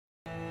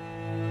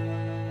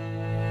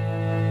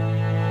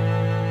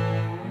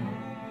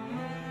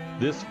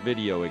This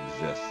video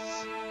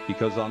exists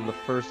because on the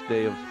first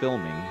day of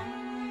filming,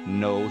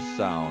 no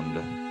sound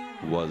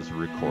was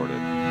recorded.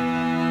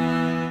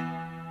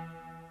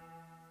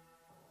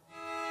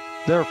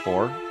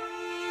 Therefore,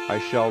 I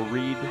shall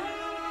read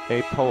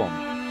a poem.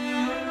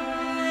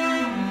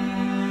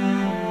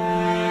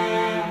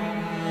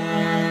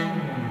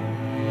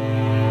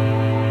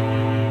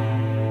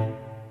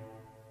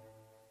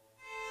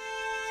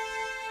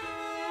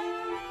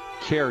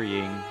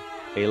 Carrying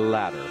a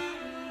Ladder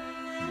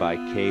by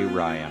Kay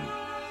Ryan.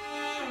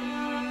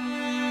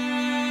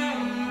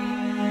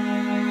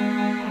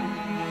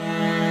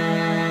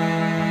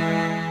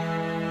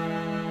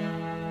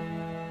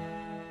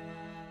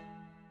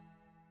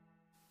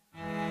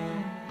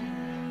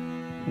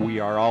 We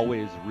are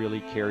always really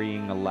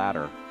carrying a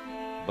ladder,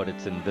 but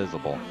it's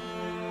invisible.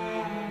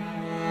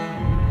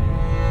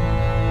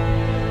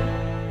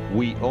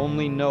 We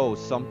only know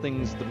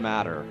something's the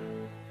matter.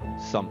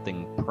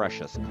 Something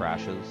precious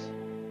crashes.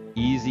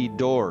 Easy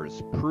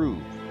doors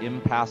prove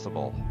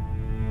impassable.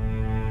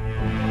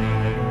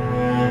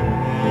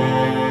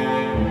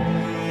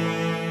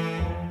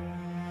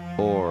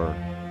 Or,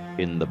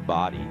 in the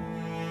body,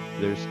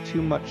 there's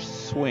too much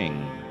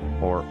swing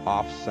or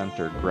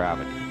off-center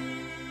gravity.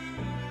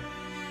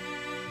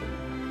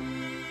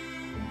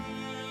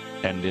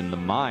 And in the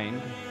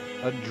mind,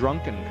 a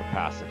drunken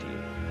capacity,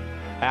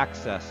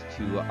 access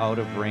to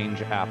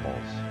out-of-range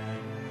apples.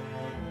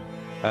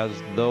 As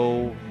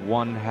though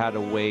one had a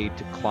way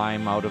to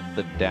climb out of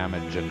the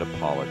damage and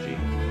apology.